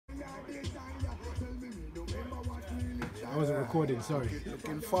recording, sorry.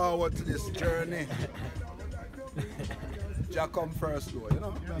 Looking forward to this journey. Jack come first though, you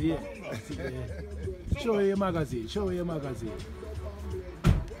know? Yeah. Show your magazine, show your magazine.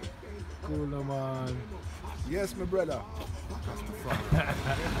 Cool, man. Yes, my brother.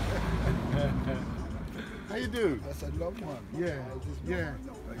 How you do? That's a love man. Yeah, yeah.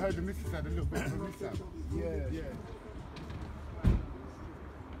 I heard the missus had a little bit of a mishap. Yeah, yeah.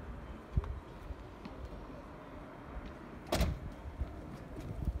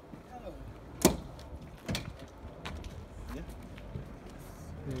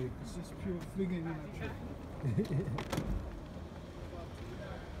 It's just pure flinging in a trip.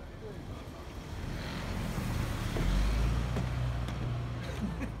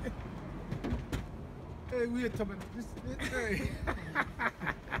 Hey, wait a minute. Hey.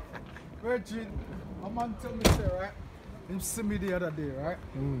 Virgin, a man tell me, say, right? Him see me the other day, right?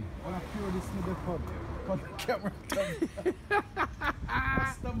 When I pure this in the pub, on the camera.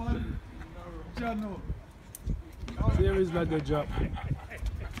 What's the man? Jano. There is like a drop.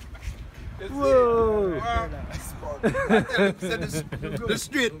 Whoa! The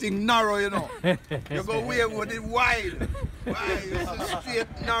straight thing narrow, you know. You go way with it wide. It's a straight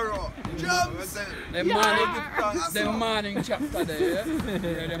narrow. Jumps! The morning chapter there, yeah?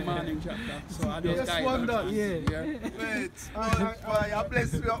 Yeah, the morning chapter. So I just Just wonder. Yeah. Wait, I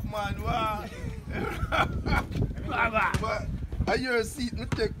bless you up, man. Wow. But are you a seat me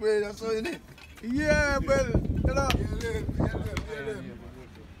take away? That's all you need. Yeah, well, you know.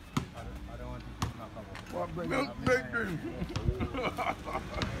 Milk bacon.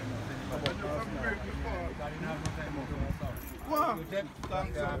 Wow.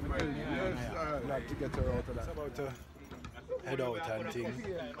 Thanks, I'd like to get her out of that. It's about to head out and thing.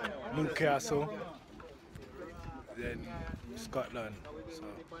 Newcastle, then Scotland. So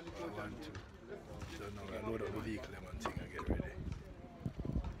I want to load up the vehicle and thing and get ready.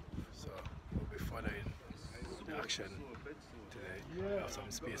 So we'll be following the action today. Have some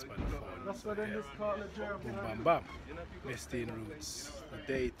space by the phone. That's what they just call it, Jermaine. Boom, bam, bam. Misty in Roots. The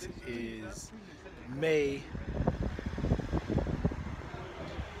date is May.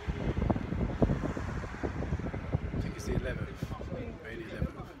 I think it's the 11th. May the 11th.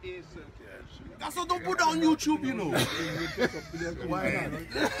 That's what don't put that on YouTube, you know. Why not?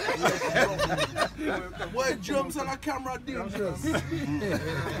 Why jumps on a camera dangerous?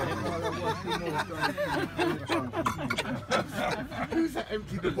 Who's that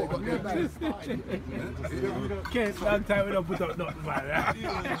empty the bottle? Okay, long time we don't put up nothing, man.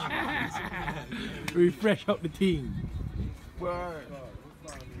 Refresh up the team. Why?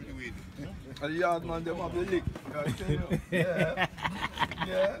 And the yard man, they have the lick. Yeah.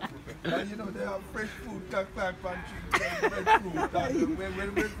 Yeah. And you know, they have fresh food, that time pantry, bread fruit, that when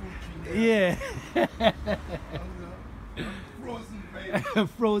bread fruit tree. Yeah. Frozen veg.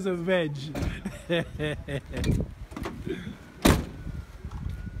 Frozen veg.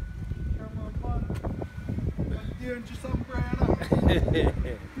 Dangerous umbrella.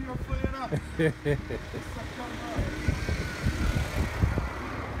 Pure fire.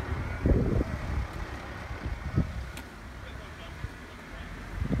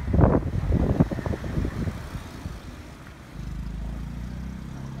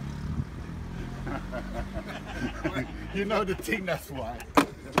 You know the thing, that's why.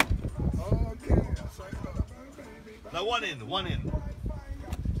 Okay. Now one in.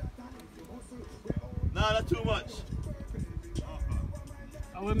 No, that's too much.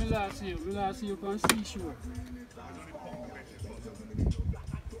 When we last see you on seashore.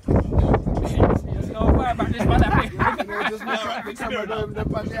 It's no far back this one. Just the camera down the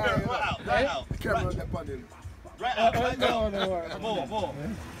pan there. Right out. The camera on the panel. Right out. No. More.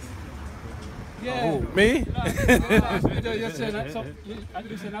 Yeah. Oh, me? You said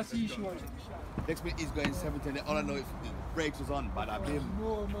that a seashore. Next minute he's going 17. All I know is the brakes was on, but I blame.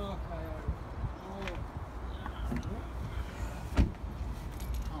 No, Mark.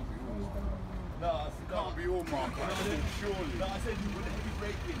 No, it Can't be all Mark, surely. No, I said you wouldn't be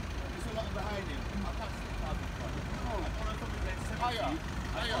braking. There's a lot behind him. I can't see the car in front. And all of a sudden there's 70.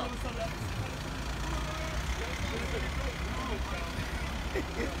 All of a sudden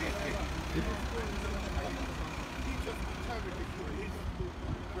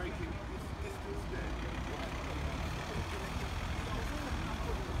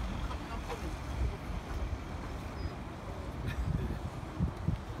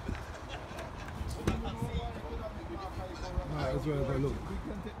Might as well have a look.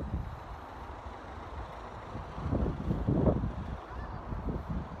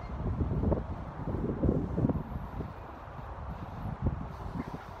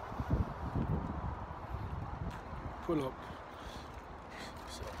 Pull up.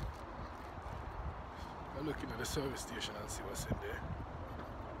 I'm looking at the service station and see what's in there.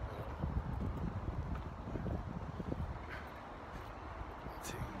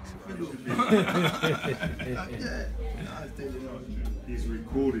 He's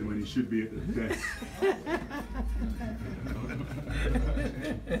recording when he should be at the desk.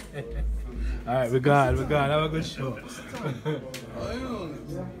 Alright, we're gone. Have a good show.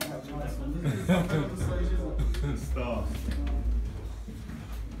 Staff.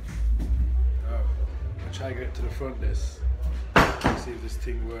 I'll try to get to the front desk. See if this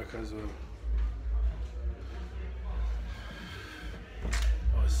thing works as well.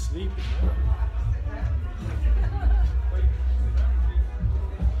 I was sleeping, man.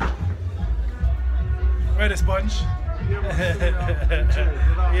 Ready, Sponge?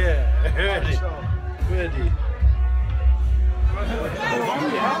 Yeah, ready. Ready.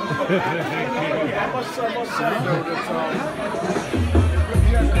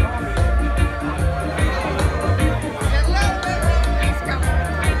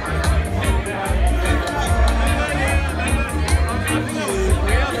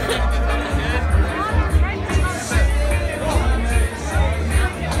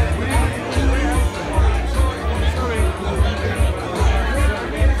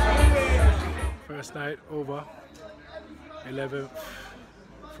 First night over, 11th,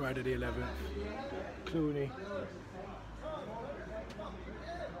 Friday the 11th, Clooney,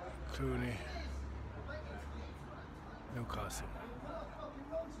 Newcastle.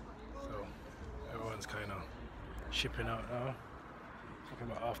 So everyone's kind of shipping out now. Talking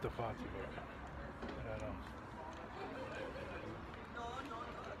about after party, but I don't know.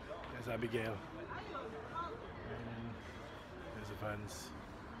 There's Abigail. And there's the fans.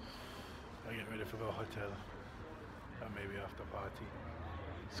 I get ready for the hotel and maybe after party.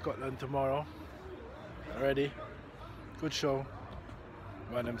 Scotland tomorrow. Ready? Good show.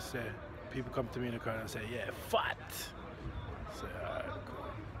 One of them say, people come to me in the crowd and say, yeah, fat. Say, alright, cool.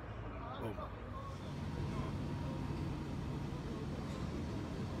 Boom.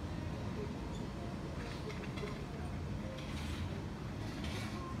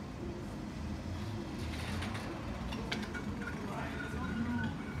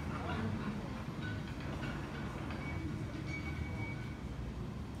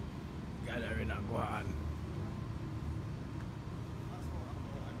 Gathering and go on.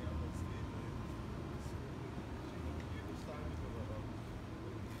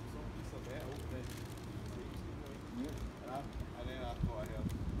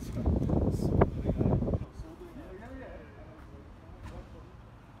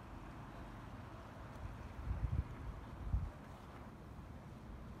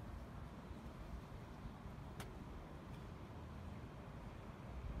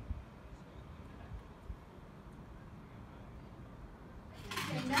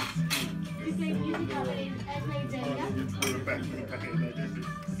 You play music on airplane day,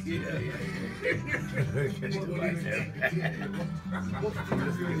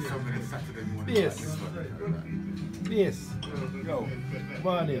 Yes. Yes. Yo,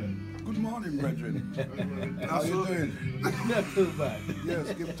 Morning. good morning, brethren. How you doing? Not too bad.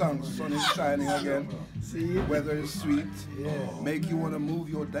 Yes, give thanks. Sun is shining again. See? Weather is sweet. Yeah. Make you want to move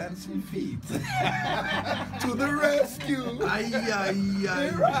your dancing feet. To the rescue. Ay, ay, ay.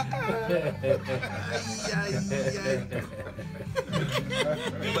 Ay, ay, ay.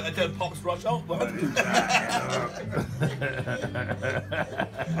 You better tell Pops rush out, man.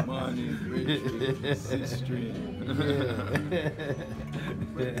 Morning, history.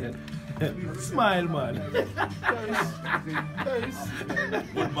 Smile, man.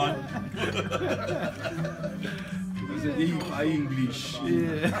 Good man. It's a deep English.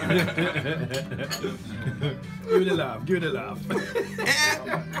 Yeah. Give it a laugh. Give it a laugh.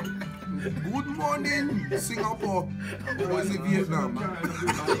 Good morning, Singapore. Or is it Vietnam?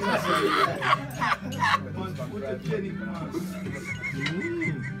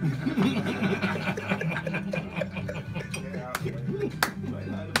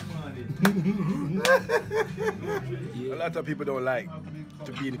 A lot of people don't like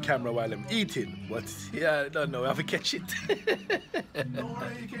to be in the camera while I'm eating, but yeah, I don't know, I have to catch it. No,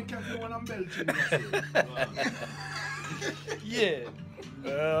 you can catch me when I'm belching. Yeah.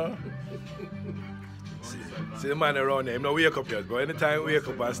 See the man around there, him not wake up yet, but anytime wake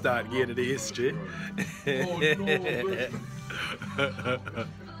up and start gaining the history.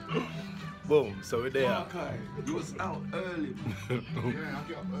 Boom, so we're there. You was out early. Yeah, I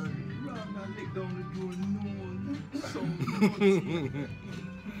get up early. I lick down the door,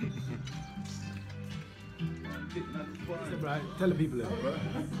 Right, tell the people that.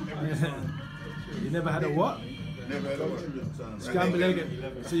 You never had a what? Never had a one. Scrambled egg.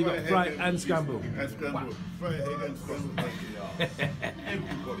 So you got fried and scrambled. And scrambled. Fried egg and scrambled egg.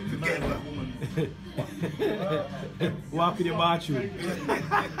 Everybody together. Walk with your bathroom.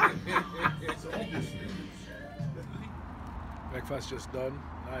 Breakfast just done.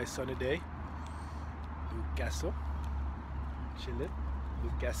 Nice sunny day. Newcastle. Chilling.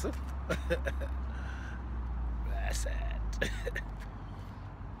 Newcastle. Blessed.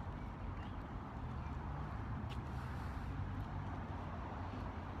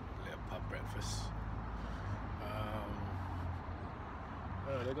 Little pub breakfast.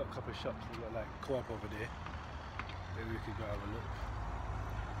 Oh, they got a couple of shops. They got like co-op over there. Maybe we could go have a look.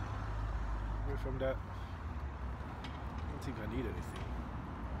 Away from that, I don't think I need anything.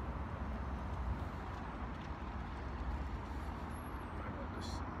 Why not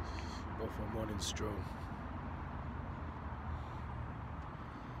just go for a morning stroll?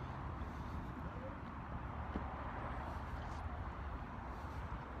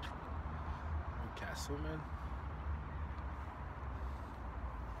 Newcastle, man.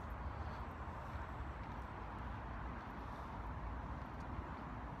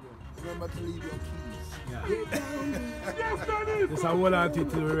 Remember to leave your keys. Yeah. Just hold on to it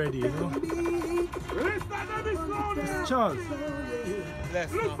till we're ready, you know? Mr. Charles.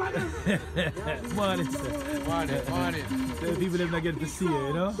 Bless you. Morning, sir. Morning. The people them not get to see you,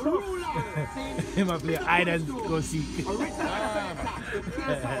 you know? He might play hide and go seek.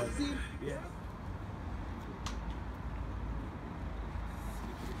 Yeah.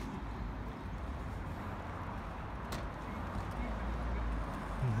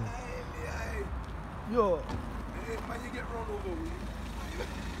 Yo. Hey, man, you get run over with.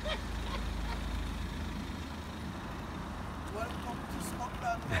 Welcome to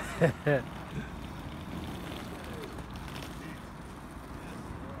Scotland.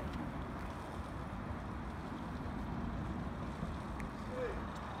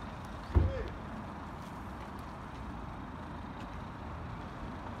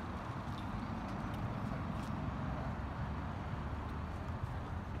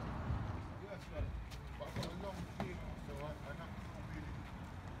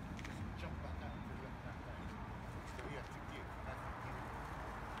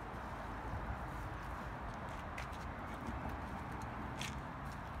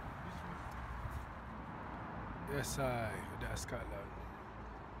 Yes, that's Scotland.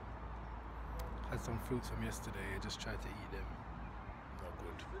 Had some fruits from yesterday. I just tried to eat them. No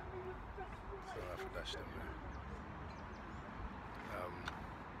good. So I have to dash them there.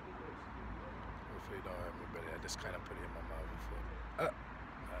 Hopefully it don't hurt me, but I just kind of put it in my mouth before.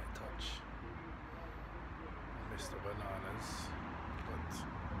 I touch. I missed the bananas, but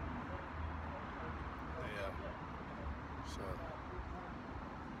yeah. So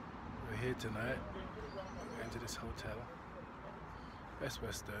we're here tonight. Into this hotel. Best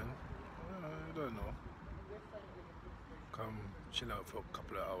Western. I don't know. Come chill out for a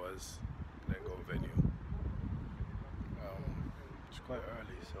couple of hours, then go venue. It's quite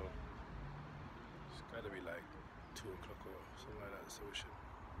early, so it's gotta be like 2 o'clock or something like that, so we should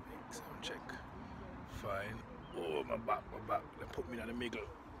make sound check. Fine. Oh, my back. They put me in the middle.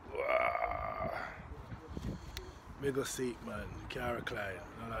 Wow. Middle seat, man. Can't recline.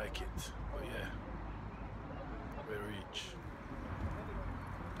 I like it. But yeah. We reach.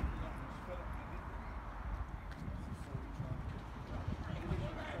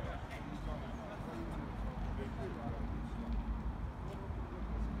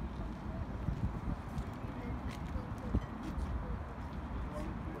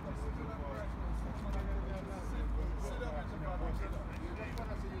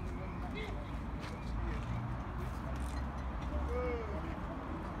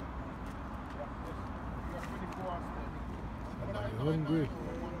 Hungry.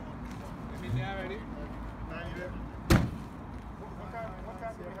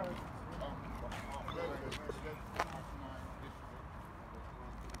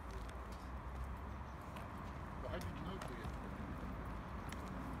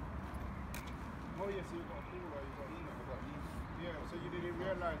 Oh yes, you got a call or you got email. Yeah, so you didn't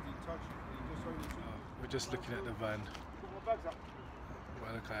realise he touched it. You just only took We're just looking at the van. what bags up?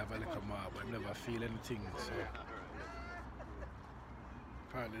 Well, I have a little mark, but I never feel anything. So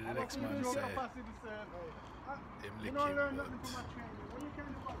apparently the next man said him licking, but I don't know.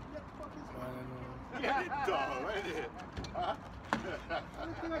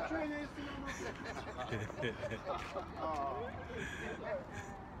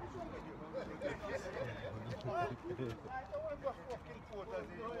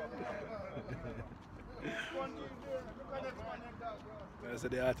 I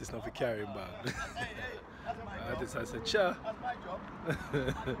said the artist not for carrying bag. The artist I said, sure. That's my job.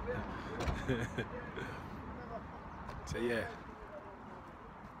 So yeah.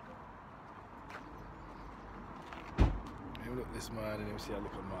 Him look this man and him see a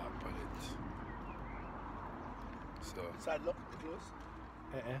little mark on it. So. Side look, close.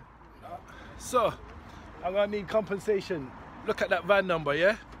 So, I'm gonna need compensation. Look at that van number,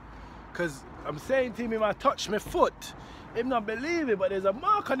 yeah? Because I'm saying to him, I touch my foot. Him not believe it, but there's a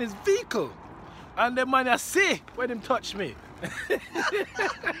mark on his vehicle. And the man I see when him touch me.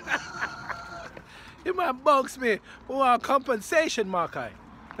 He might bounce me for a compensation, mark I.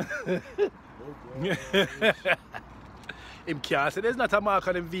 Him can't say there's not a mark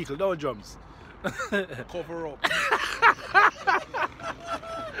on him vehicle, no drums. Cover up.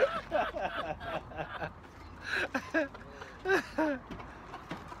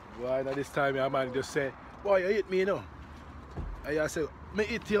 Why not this time your man just say, boy, you hit me, you know. And I say, me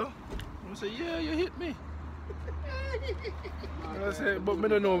hit you? I say, yeah, you hit me. And I say, but me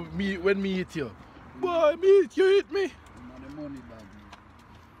don't know me when me hit you. Boy, me hit you, hit me.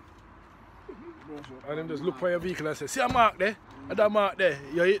 And them just look for your vehicle and say, see a mark there? And that mark there,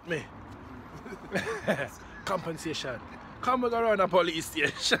 you hit me. Compensation. Come back around the police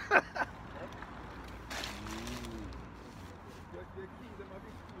station.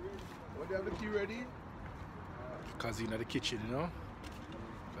 What do you have the key ready? Because he's in the kitchen, you know?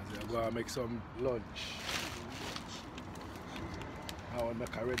 Because I'm going to make some lunch. I want to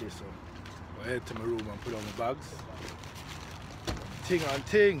make it ready, so I head to my room and put on my bags. Ting on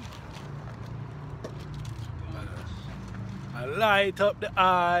ting. I light up the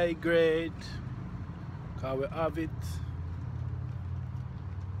high grade. Because we have it.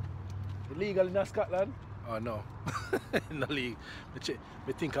 Illegal in Scotland? Oh no. Not legal.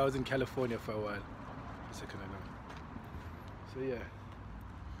 I think I was in California for a while. A second ago. So yeah.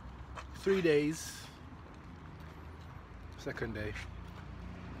 3 days. Second day.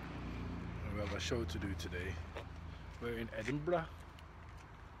 And we have a show to do today. We're in Edinburgh.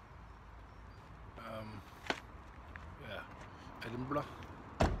 Yeah, Edinburgh.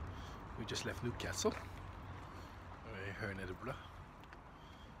 We just left Newcastle. We're here in Edinburgh.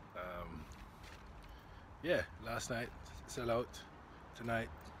 Yeah, last night sell out. Tonight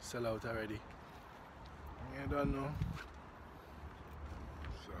sell out already. I don't know.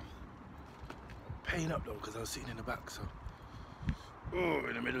 So I'm paying up though because I was sitting in the back, so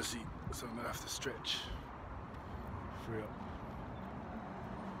in the middle seat, so I'm gonna have to stretch. Free up.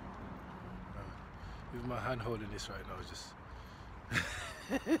 Even my hand holding this right now is just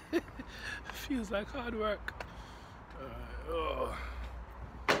feels like hard work. Oh.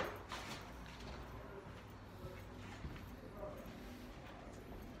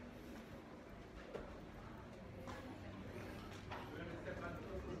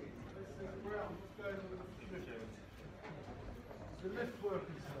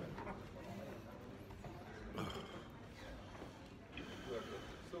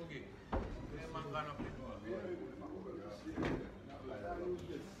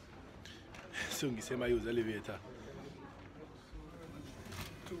 Sungi say I use elevator.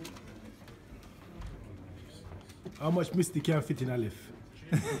 How much Misty can fit in a lift?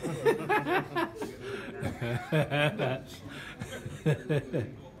 4:30.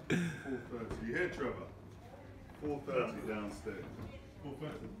 You hear, Trevor? 4:30 downstairs.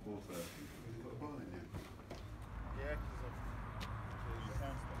 4:30. 4:30. Yeah,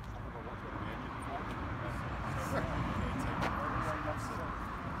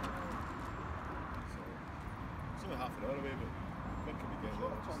 so half an hour away, but when can we get there?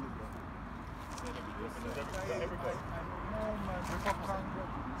 Everybody.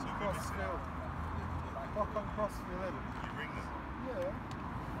 Crossfield. You ring them. Yeah.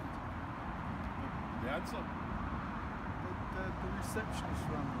 The answer? The receptionist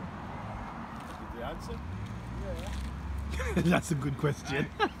rang me. Did they answer? Yeah. That's a good question.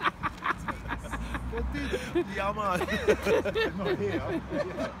 They did. Yeah, man. Not here.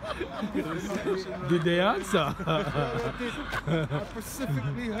 Did they answer? I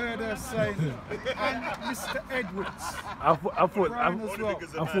specifically heard her saying, and Mr. Edwards. I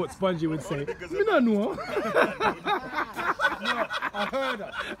thought Spongy would say, me no know. No, I heard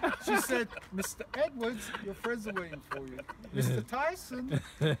her. She said, Mr. Edwards, your friends are waiting for you. Mr. Tyson,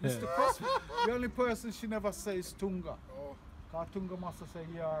 Mr. Crosby. The only person she never says Tunga. Because Tunga must have said,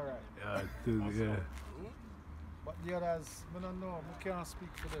 yeah, all right. Yeah. But the others, I don't know, we can't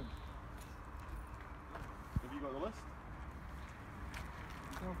speak for them. Have you got the list?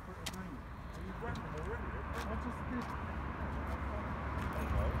 Don't put it in. You rang them already? I just did.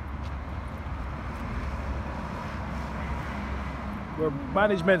 Well,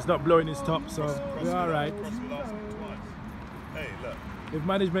 management's not blowing his top, so we're all right. Hey, look. If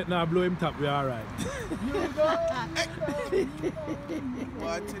management now blow him top, we're all right. Well,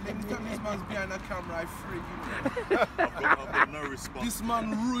 I tell him, this man's behind the camera, I freak him. I've got no response. This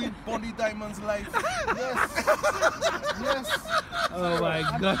man ruined Bonnie Diamond's life. Yes. Yes. Oh my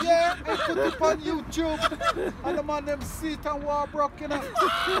God. Yeah, I put it on YouTube. And the man them see it and war broke, you know.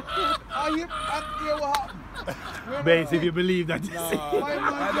 And hear what happened. Base, if you believe that.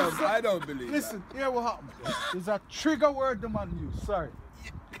 I don't believe Listen, hear what happened. There's a trigger word the man used. Sorry.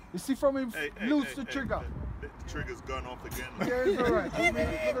 You see from him loose the trigger. The trigger's gone off again. Yeah, it's alright. I mean,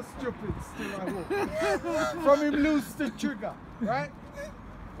 for the stupid still I hope. From him loose the trigger, right?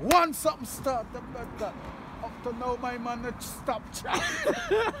 Once something start the blood clot. Up to now my man not stop chat.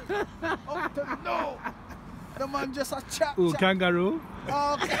 Up to now. The man just a chat. Ooh, chat. kangaroo.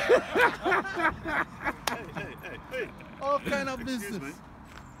 Okay. Hey. All kind of Excuse business. me.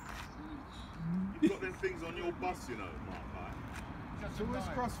 You've got them things on your bus, you know, Mark. So where's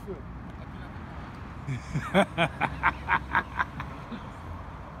Crossfield?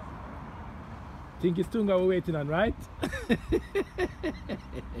 Think it's Tunga we're waiting on, right?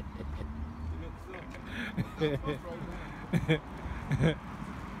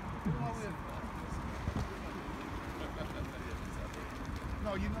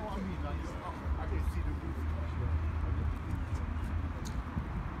 No, you know what I mean. Like, I didn't see the roof.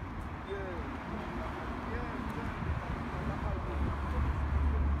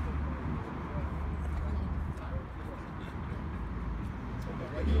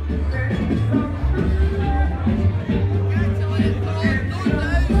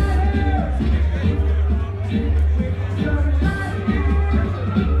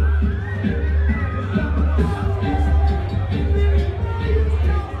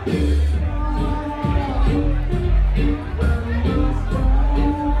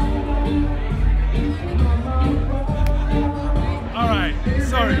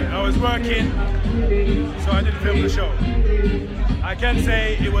 Working, so I didn't film the show. I can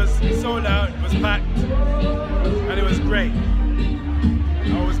say it was sold out, it was packed, and it was great.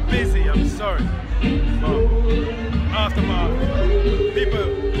 I was busy, I'm sorry. But aftermath,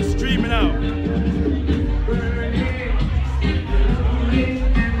 people streaming out.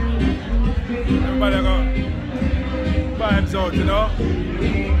 Everybody got vibes out, you know?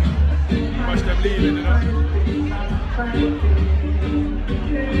 Watch them leaving, you know?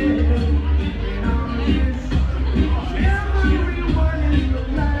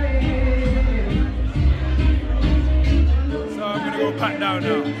 Pack down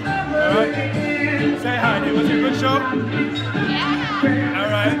now. Alright? Say hi, it was a good show? Yeah.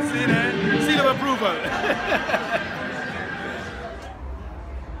 Alright, see you then. Seal of approval.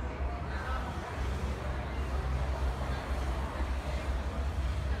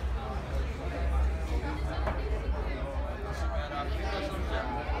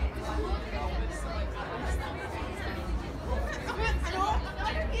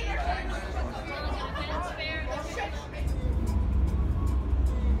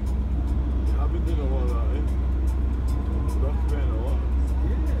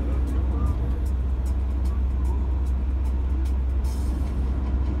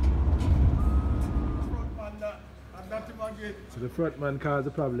 So the front man caused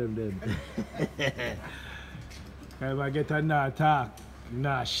the problem then. If I get a nah talk,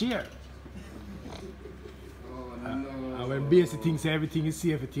 nah share. Oh, no. And when Basie thinks everything is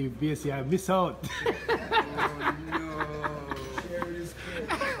safe, Basie I miss out. Oh no. Share is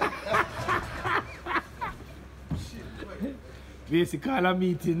Basie call a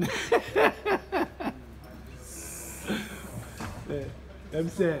meeting. them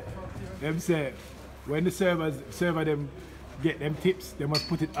say, when the server them get them tips, they must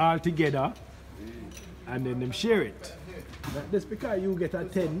put it all together and then them share it. That's because you get a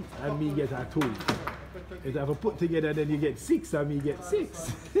 10 and me get a 2. If I put together, then you get 6 and me get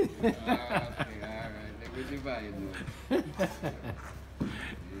 6.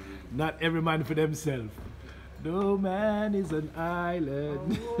 Not every man for themselves. No man is an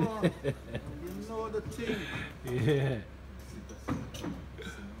island. Oh, you know the thing. Yeah.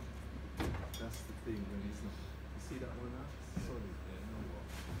 That's the thing when he's not. You see that one now? Solid there, no more.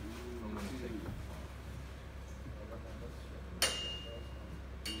 I'm gonna take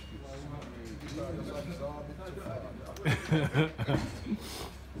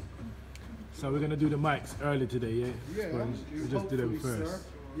So we're gonna do the mics early today, yeah? Yeah, we just did them first. Sir.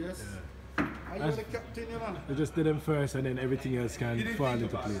 Yes. Yeah. Are you the captain, you know? We just did them first and then everything else can fall into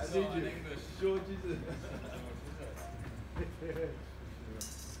place.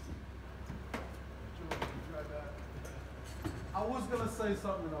 I I was gonna say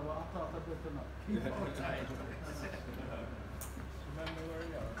something, but I thought I'd better not. Keep it on tight. Remember where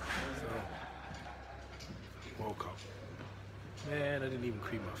you are. So, woke up. Man, I didn't even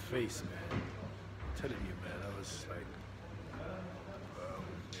cream my face, man. I'm telling you, man, I was like,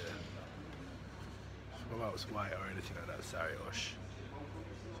 yeah. If I was white or anything like that, sorry, Osh.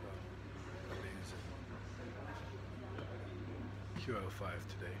 So, amazing. QL5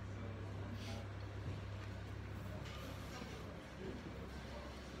 today.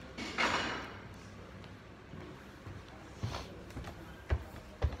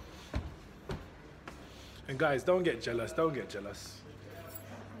 And guys, don't get jealous, don't get jealous.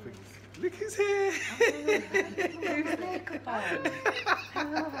 Look his hair. Where's makeup on?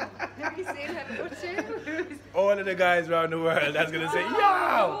 Have you seen that picture? All of the guys around the world that's gonna say, yo!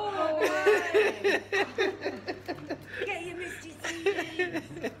 Oh, right. Get your Misty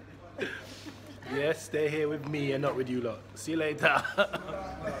CDs. Yes, stay here with me and not with you lot. See you later.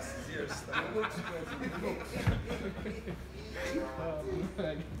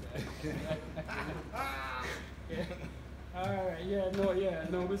 Alright,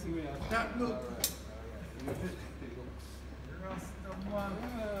 no, listen me. That look. Rastaman.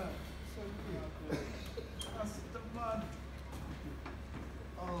 Rastaman.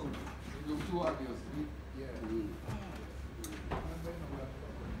 Oh, you look too obvious. Yeah.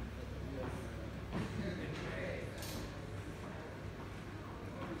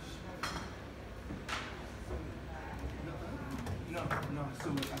 No, so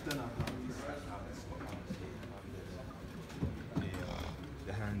I've done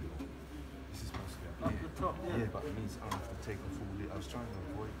The handle. This is supposed to be up here. Yeah, but it means I have to take off all it. I was trying to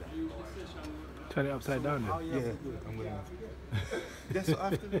avoid that. Turn it upside down then. Yeah, I'm gonna have to. That's what I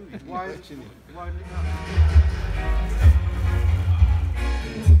have to do. Why Why watching it? Why did not?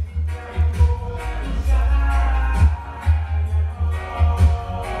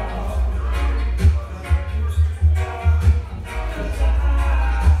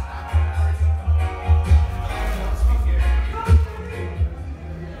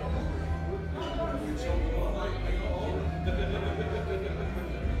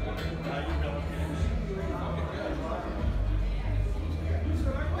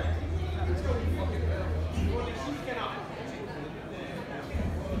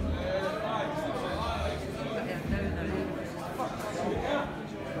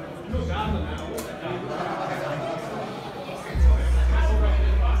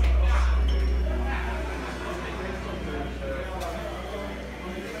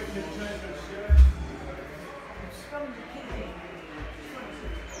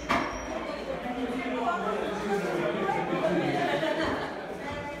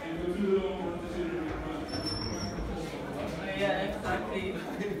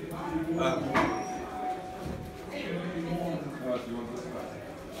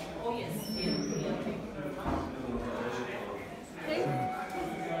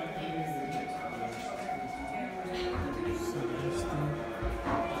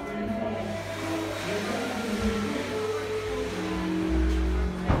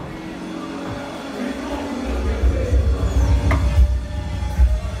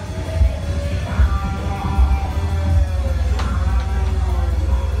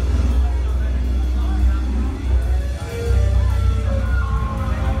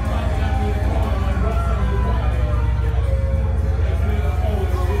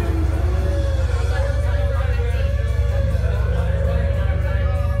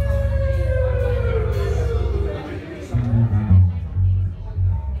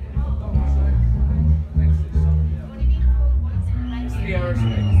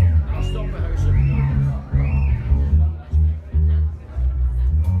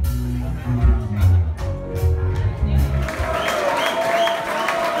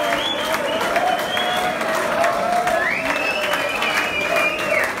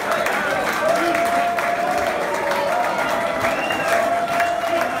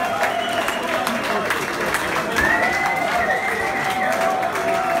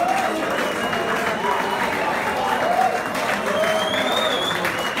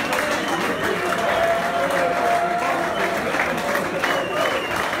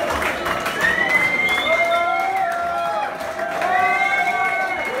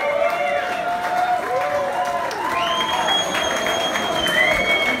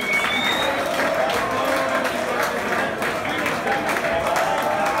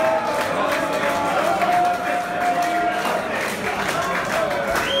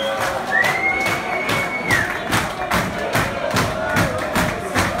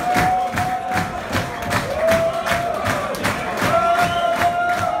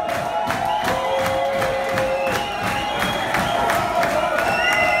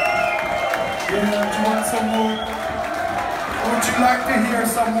 Yeah, do you want some more? Would you like to hear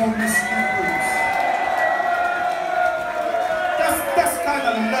some more Misty blues? That's kind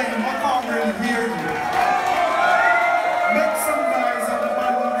of lame. I can't really hear you. Make some noise and the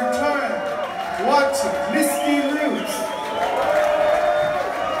man will return. Watch it. Misty Roots.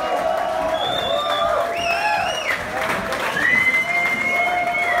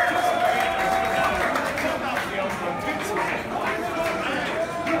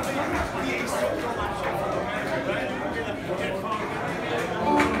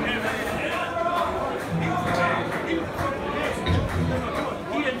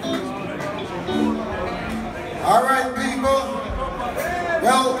 All right, people.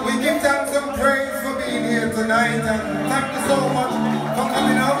 Well, we give thanks and praise for being here tonight, and thank you so much for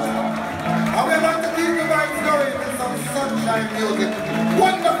coming out. And we're going to keep the vibes going with some sunshine music.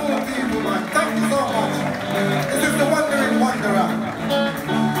 Wonderful people, man. Thank you so much. This is the Wandering Wanderer.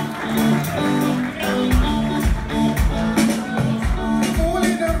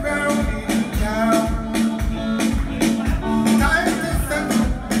 Fooling around in town. Time to settle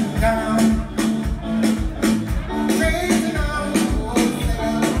down.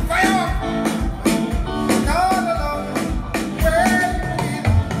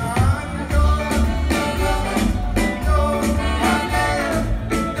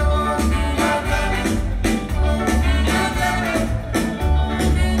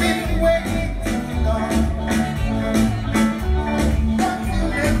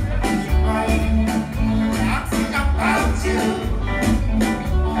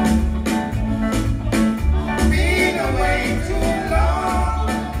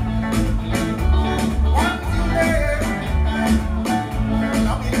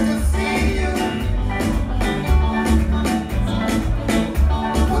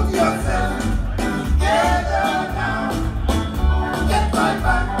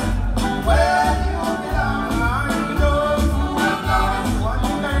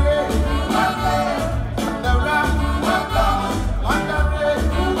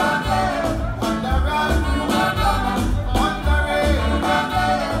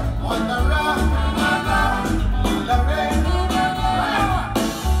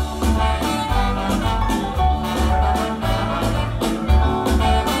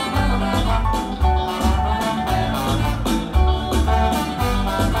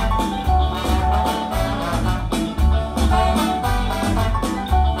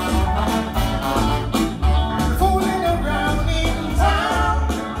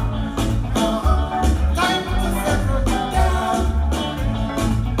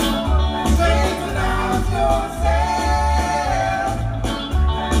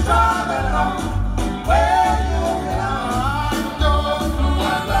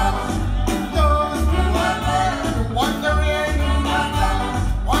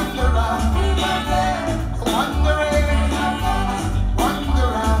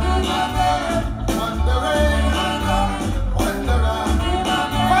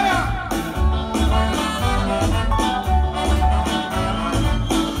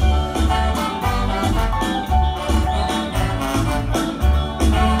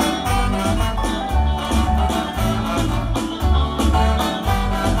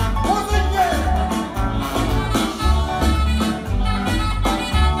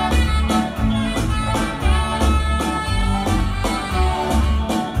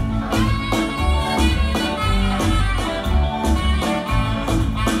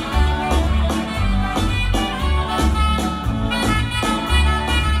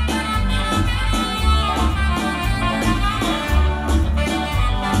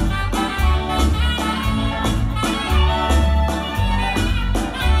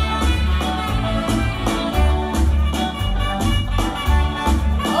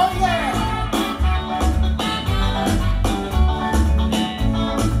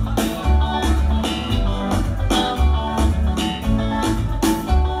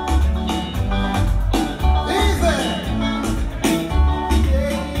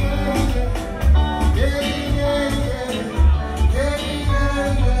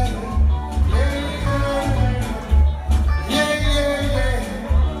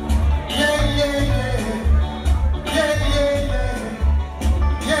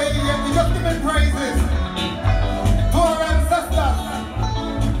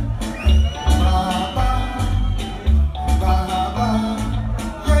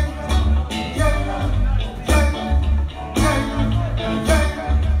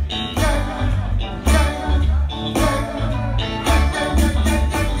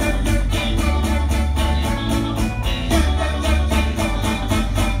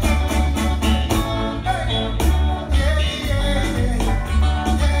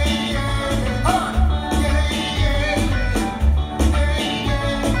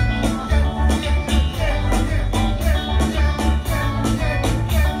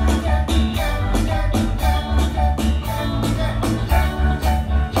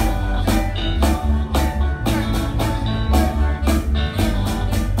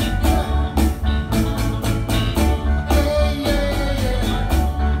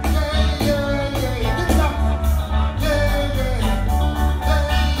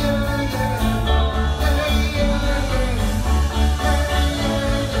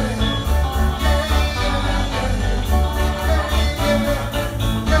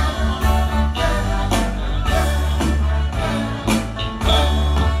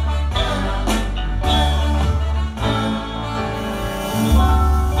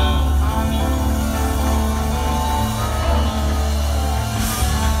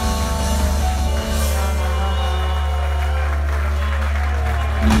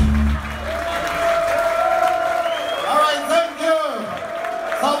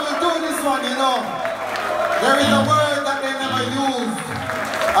 There is a word that they never used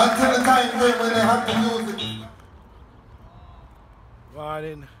until the time came when they had to use it.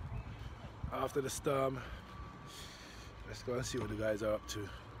 Morning, after the storm. Let's go and see what the guys are up to.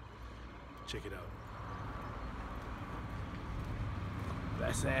 Check it out.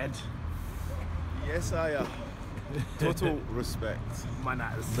 Blessed. Yes, I am. Total respect.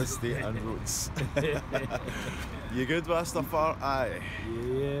 Manners. Misty and Roots. You good, Rastafari?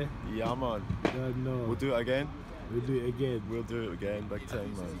 Yeah. Yeah, man. No. We'll do it again. We'll do it again. We'll do it again. Big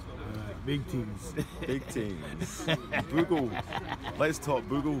time, man. Big things. Big things. Boogle. Let's talk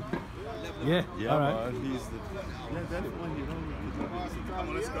Boogle. Yeah. Yeah, all man. right. He's the. Yeah, definitely. You know. Come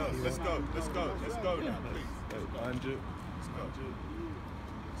on, let's go. Let's go. Let's go. Let's go now, please. Andrew. Let's go.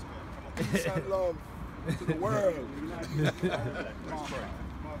 Peace and love to the world.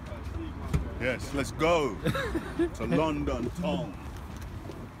 Yes, let's go to London town.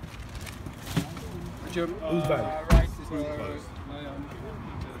 Who's bad?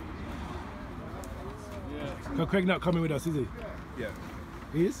 So Craig not coming with us, is he? Yeah.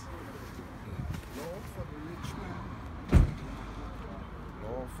 He is?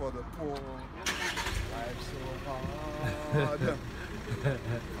 Lord for the poor. Life so hard.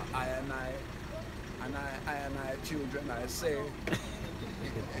 I and I children, I say.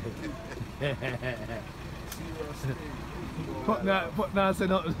 Put now say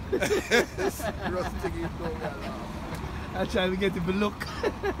nothing. I try to get him to look.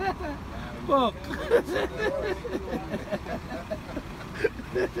 Fuck.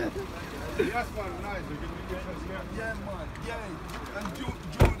 Yeah, man. Yeah. And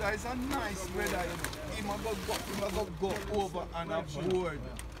Judah is a nice weather. He must go over and aboard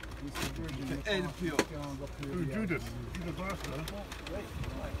to help you. Who, Judas? Judas Master.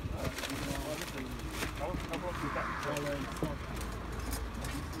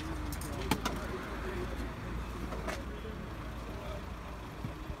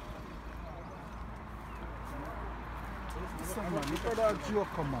 Man, you got that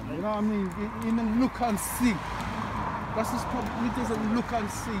joker, man. You know what I mean? You know, look and see. That's his problem. He doesn't look and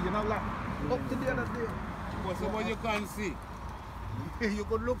see. You know, like up to the other day. What's what you can't see? You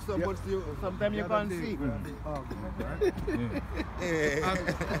could look so, but sometimes you can't see. Oh,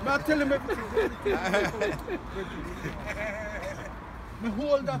 I'm telling him everything. Me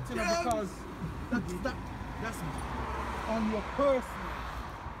hold that to you because that's on your person.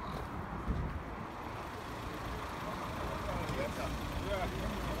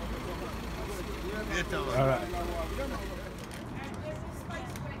 All right.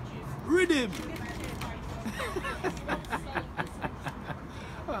 Rhythm.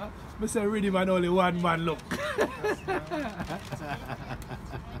 I say rhythm and only one man look. Did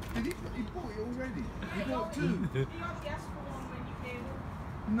he bought it already? He bought two?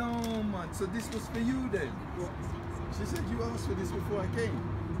 No, man. So this was for you then? She said you asked for this before I came.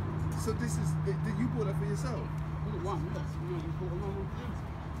 So this is, you bought it for yourself?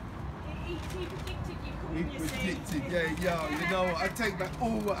 He predicted, yeah, you know, I take back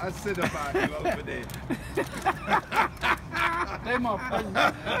all what I said about you over there. They my friend.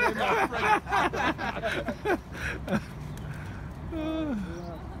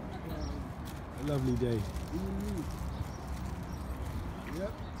 A lovely day.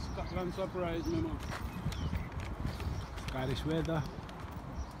 Yep. Scotland surprise me, man. Scottish weather.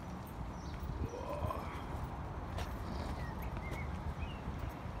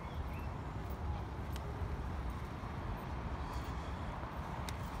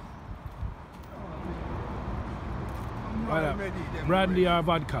 Brandy or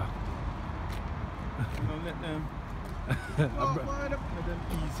vodka? Don't let them.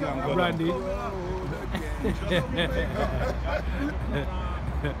 Brandy.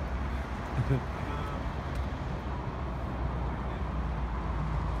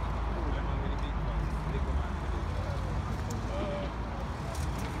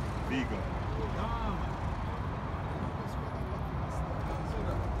 Vigo.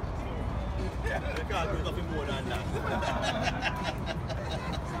 You can't do nothing more than that.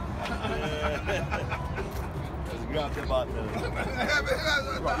 Just grab the bottle.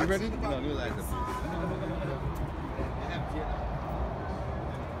 You ready? No, you like it.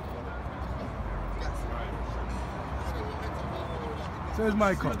 So it's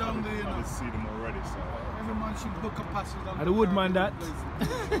my cup. I just see them already, so. Every man should book a passage down. And the woodman that.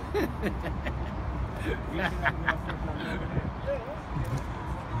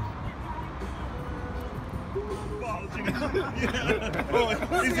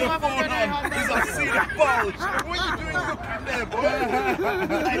 He's your phone on. He's a see the bulge. What are you doing looking there, boy?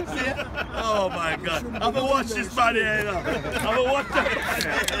 Oh my God. I'm gonna watch this man here, you know. I'm gonna watch that.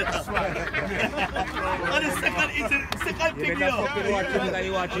 And the second thing, you know. With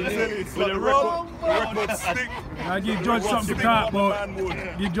the record stick. I give Judge something to talk about.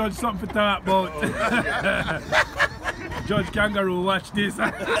 Give Judge something to talk about. Judge Kangaroo, watch this.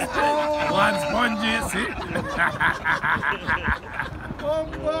 One spongy, see?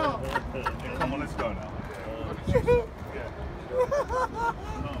 Come on, let's go now.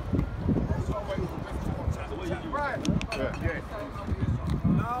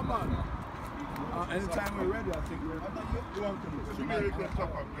 Nah, man. Anytime we're ready, I think we're ready.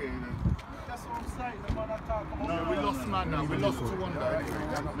 That's what I'm saying. The man I talk about. No, we lost man now. We lost to one guy.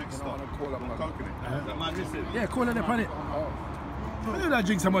 Next stop. Yeah, call it upon it. I know that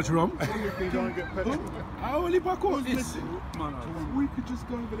drink so much rum. Don't get petrol. I only back out this. We could just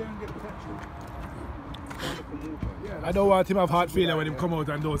go over there and get petrol. I don't want him to have heart failure when him come out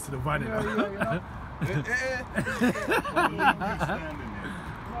and goes to the van. Yeah, you know.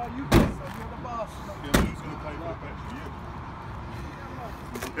 You You're the boss. who's going to pay for the petrol?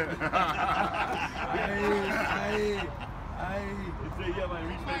 Yeah, man,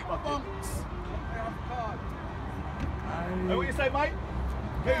 reach my pocket. Hey, what you say, mate?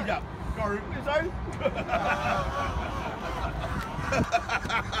 He's up. What you say?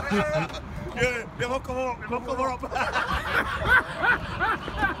 Yeah, we'll come up.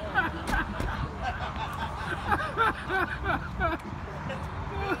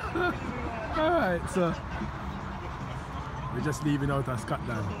 Alright, so we're just leaving out of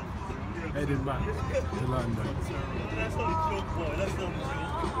Scotland, heading back to London. That's not a joke, boy. That's not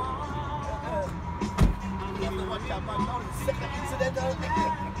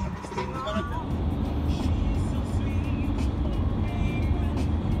a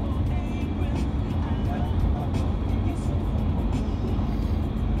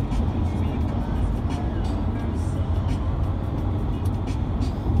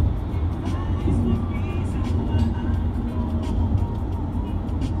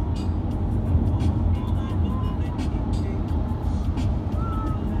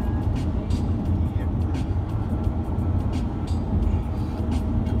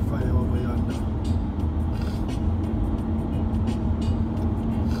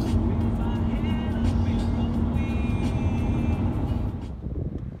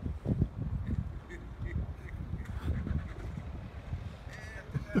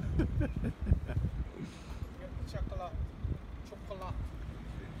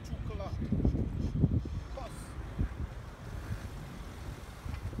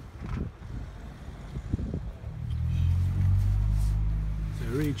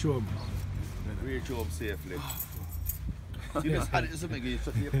Reach home. Reach home safely. You just had it to make you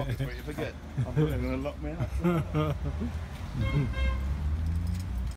stuff in your pocket for you forget. I'm going to lock me out.